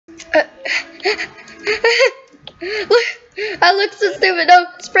Look, I look so stupid. No,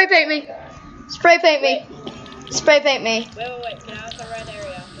 spray paint me. Spray paint me. Spray paint me. Wait. Get out of the red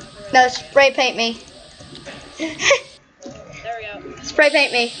area. No, spray paint me. There we go. Spray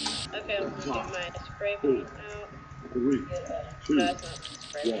paint me. Okay, let's get my spray paint out. No, it's not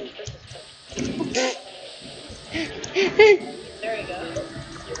spray paint. This is there we go.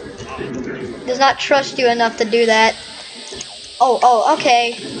 Does not trust you enough to do that. Oh,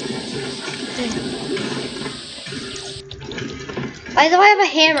 okay. Why do I have a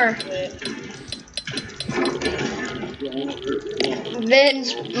hammer?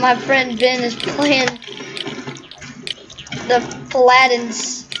 My friend Ben is playing the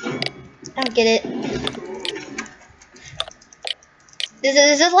Paladins. I don't get it.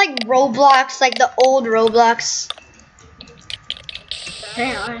 Is this like Roblox, like the old Roblox?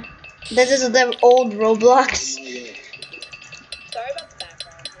 Hang on. This is the old Roblox. Sorry about the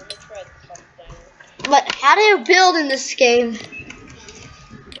background. Let me try something. But how do you build in this game?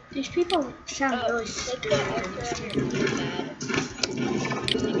 These people sound really stupid in this game.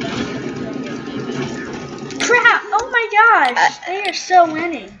 Crap! Oh my gosh! They are so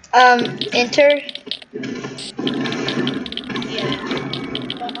winning. Enter.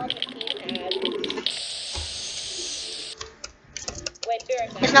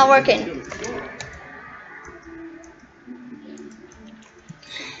 It's not working.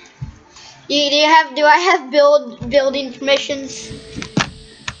 Do I have building permissions?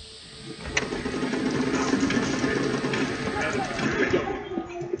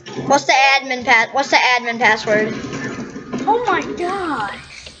 What's the admin password? Oh my gosh!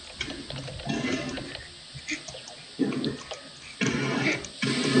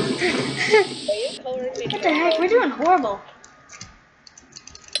 What the heck? We're doing horrible.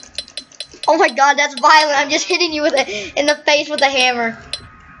 Oh my god, that's violent. I'm just hitting you in the face with a hammer.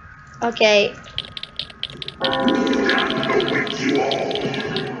 Okay.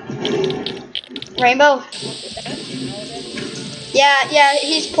 Rainbow? Yeah,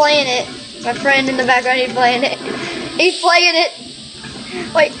 he's playing it. My friend in the background, he's playing it. He's playing it.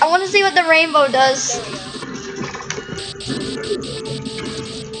 Wait, I want to see what the rainbow does.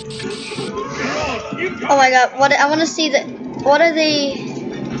 Oh my god, I want to see what are the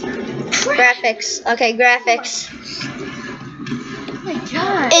graphics? Okay, graphics. Oh my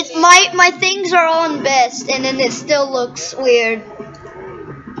god. It's my things are on best, and then it still looks weird.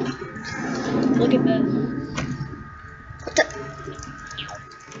 Look at this.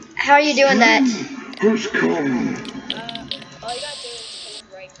 How are you doing that? All you gotta do is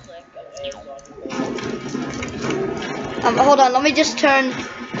right click away. Hold on, let me just turn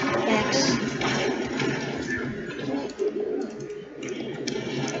X.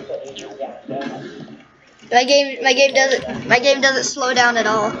 My game doesn't slow down at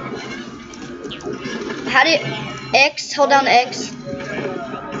all. How do you X? Hold down X.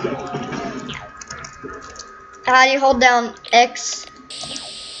 How do you hold down X?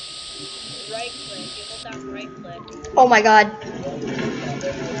 Right click. You hold down right click. Oh my god.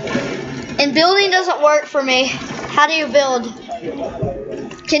 And building doesn't work for me. How do you build?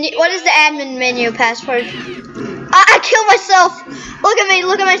 What is the admin menu password? I killed myself! Look at me,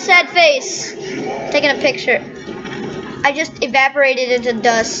 look at my sad face. Taking a picture. I just evaporated into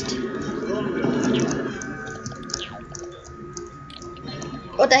dust.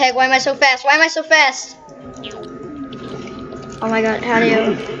 What the heck? Why am I so fast? Why am I so fast? Oh my god, how do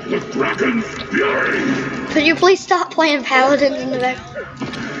you... Could you please stop playing Paladins in the back?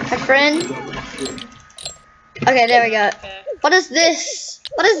 My friend? Okay, there we go. What is this?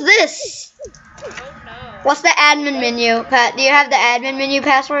 What is this? What's the admin menu? Pat, do you have the admin menu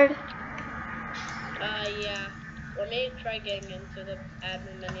password? Yeah. Let me try getting into the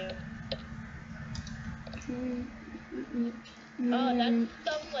admin menu. Oh, that's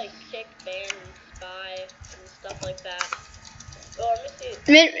stuff like kick, ban, and spy, and stuff like that. Oh, let me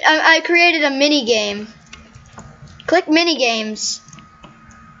see. I created a mini game. Click mini games.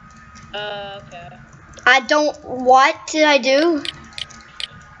 Okay. What did I do?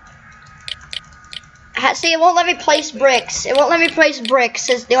 See, it won't let me place bricks. It won't let me place bricks.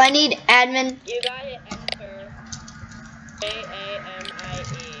 Says, do I need admin? You gotta enter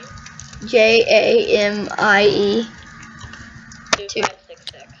J-A-M-I-E. J-A-M-I-E.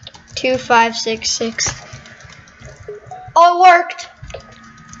 2566. 2566. Oh, it worked.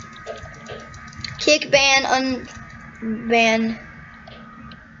 Kick, ban, unban.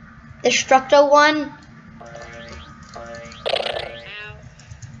 Destructo 1.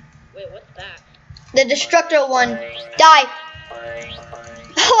 Wait, what's that? The Destructo 1. Die.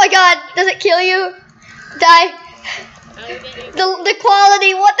 Oh my god, does it kill you? Die. The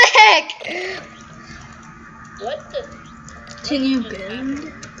quality, what the heck? heck? What the? Can you just build?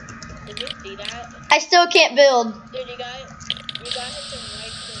 happened? Did you see that? I still can't build. Dude, you got hit the right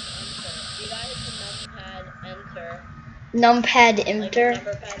click enter. You got hit the numpad enter. Numpad Like enter.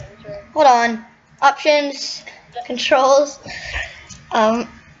 number pad enter. Hold on. Options, controls,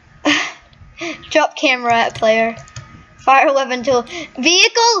 drop camera at player, fire weapon tool,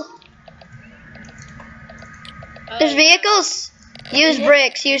 vehicle. There's vehicles. Use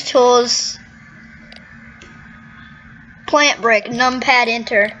bricks. Use tools. Plant brick. Numpad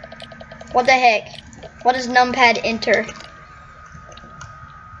enter. What the heck? What is numpad enter? Do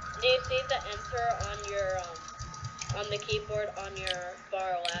you see the enter on your on the keyboard on your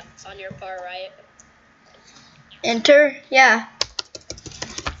far left, on your far right? Enter? Yeah.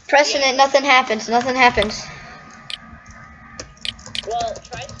 Pressing it, nothing happens. Nothing happens. Well,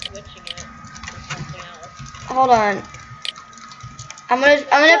 try switching it to something else. Hold on. I'm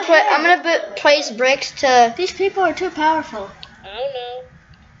gonna place bricks to. These people are too powerful. I don't know.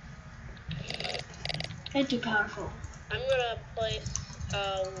 They're too powerful. I'm gonna place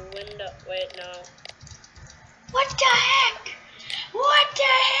window. Wait, no. What the heck? What the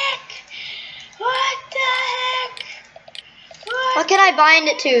heck? What the heck? What can I bind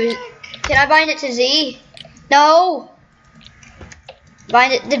it to? Can I bind it to Z? No.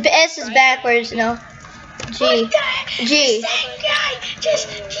 Bind it. The S is backwards. No. G. What the heck? G. The same guy just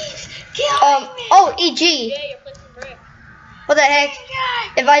keeps killing me. Oh, EG. Yeah, you're placing bricks. What the heck?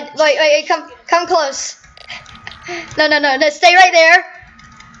 Guy. If I wait, come close. No, stay right there.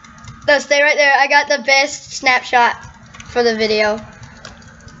 No, stay right there. I got the best snapshot for the video.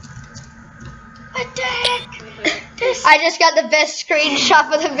 What the heck? This I just got the best screenshot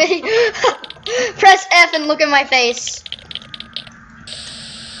for the video. Press F and look at my face.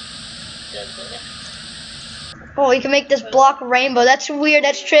 Oh, we can make this block rainbow. That's weird.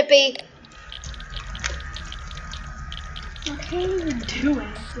 That's trippy. I can't even do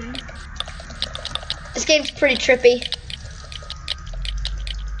anything. This game's pretty trippy.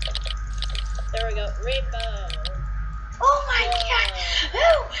 There we go. Rainbow. Oh my god! Who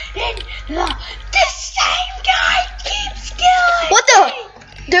in the same guy keeps killing What the? me?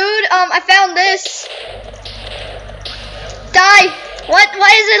 Dude, I found this. Die. What?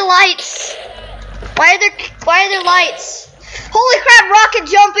 Why is there lights? Why are there lights? Holy crap, rocket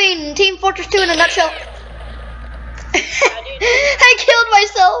jumping! Team Fortress 2 in a nutshell. I killed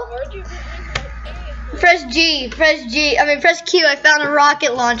myself. Where'd you Press G, press Q. I found a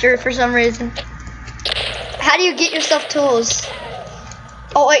rocket launcher for some reason. How do you get yourself tools?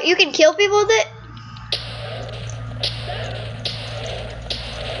 Oh wait, you can kill people with it?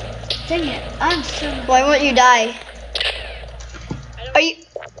 Dang it, I'm so... Why won't you die?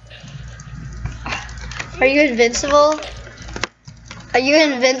 Are you invincible? Are you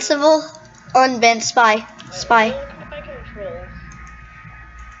invincible? Unbent spy. Spy. Look at my controls.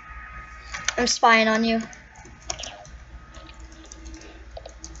 I'm spying on you.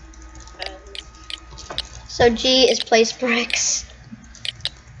 So G is place bricks.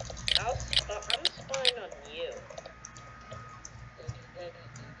 I'm spying on you.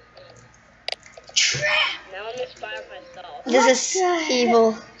 Now I'm gonna spy on myself. This is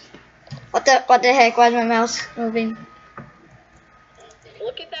evil. What the heck? Why is my mouse moving?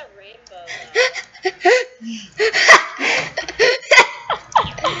 Look at that rainbow.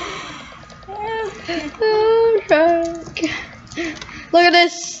 Look at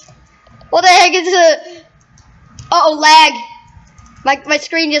this. What the heck is it? Uh-oh, lag. My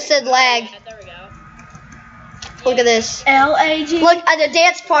screen just said lag. Yeah, there we go. Look at this. L-A-G. Look at the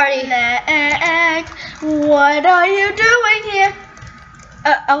dance party. Lag. What are you doing here?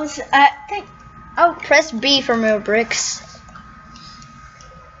 Oh, press B for more bricks.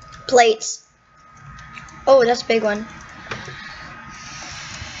 Plates. Oh, that's a big one.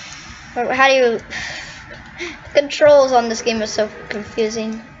 How do you... Controls on this game is so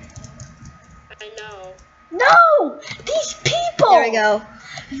confusing. I know. No! These people! There we go.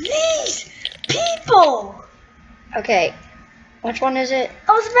 These people! Okay. Which one is it?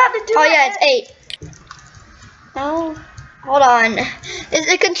 I was about to do Oh it. yeah, it's 8. No. Hold on.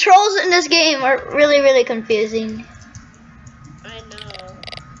 The controls in this game are really, really confusing. I know.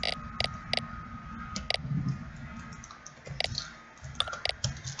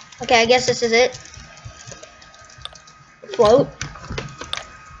 Okay, I guess this is it. Float.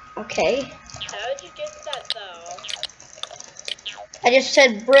 Okay. How did you get that though? I just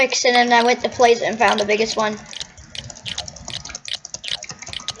said bricks and then I went to place it and found the biggest one. No,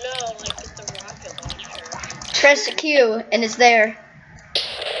 like it's a rocket launcher. Press the Q and it's there.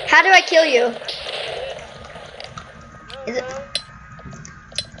 How do I kill you? I don't Is it- know.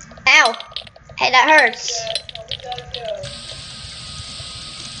 Ow! Hey, that hurts.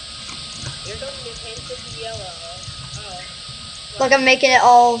 You're going to be painted yellow. Oh. Look, I'm making it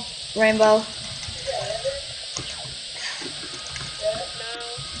all rainbow. No.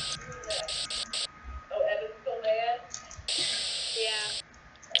 Oh, Evan's still there? Yeah.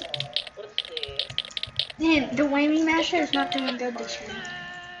 Let's see. Man, the whammy masher is not doing good this year.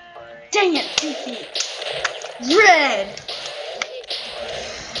 Dang it, 2 feet. Red!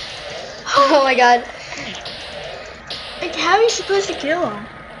 Oh my god. Like, how are you supposed to kill him?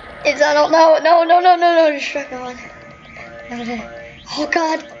 I don't know. No, distract one. Oh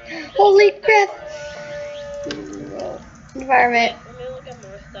god. Holy crap. Environment. Let me look at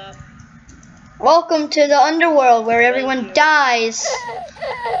more stuff. Welcome to the underworld where everyone dies.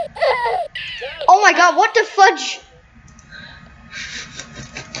 Oh my god, what the fudge?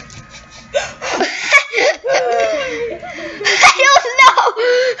 I don't know.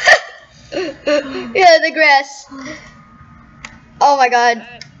 Yeah, the grass. Oh my god.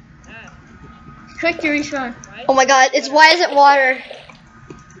 Quick to respawn. Oh my god, why is it water?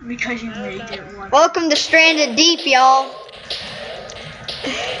 Because you made it one. Welcome to Stranded Deep, y'all.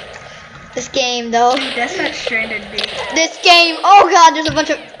 This game, though. Dude, that's not stranded deep. This game. Oh god, there's a bunch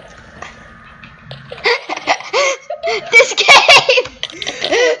of. This game.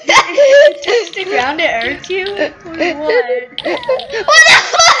 Touch the ground, it hurts you? What? What the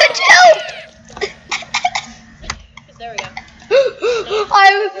fudge? There we go.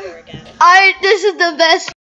 This is the best